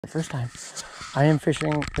The first time I am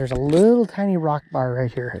fishing, there's a little tiny rock bar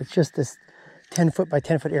right here. It's just this 10 foot by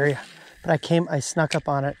 10 foot area. But I snuck up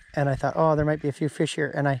on it and I thought, oh, there might be a few fish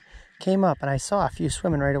here. And I came up and I saw a few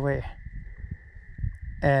swimming right away.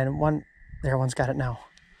 And one's got it now.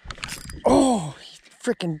 Oh, he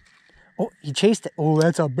freaking, oh, he chased it. Oh,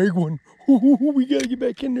 that's a big one. Ooh, we gotta get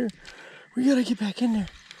back in there. We gotta get back in there.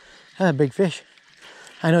 That's a big fish.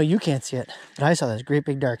 I know you can't see it, but I saw this great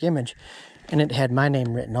big dark image and it had my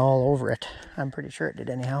name written all over it. I'm pretty sure it did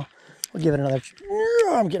anyhow. We'll give it another,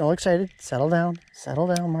 I'm getting all excited. Settle down,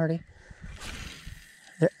 Marty.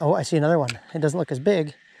 There, oh, I see another one. It doesn't look as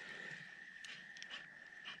big.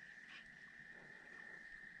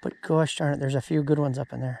 But gosh darn it, there's a few good ones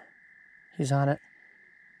up in there. He's on it.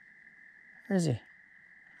 Where is he?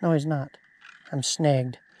 No, he's not. I'm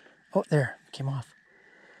snagged. Oh, there, came off.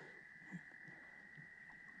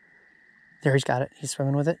 There, he's got it. He's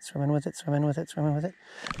swimming with it, swimming with it, swimming with it, swimming with it.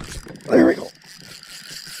 There we go.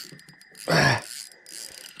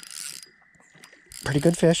 Pretty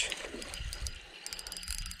good fish.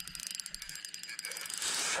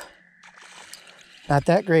 Not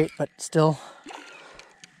that great, but still.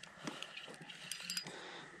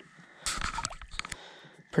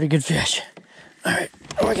 Pretty good fish. All right.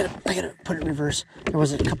 Oh, I gotta put it in reverse. There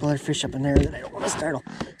was a couple other fish up in there that I don't want to startle.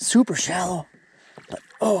 Super shallow, but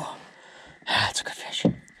oh, that's a good fish.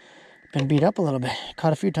 Been beat up a little bit.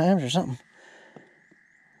 Caught a few times or something.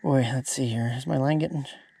 Boy, let's see here. Is my line getting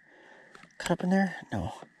cut up in there?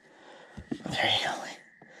 No. There you go.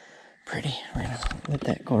 Pretty. We're gonna let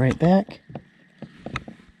that go right back.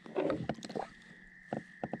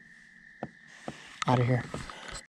 Out of here.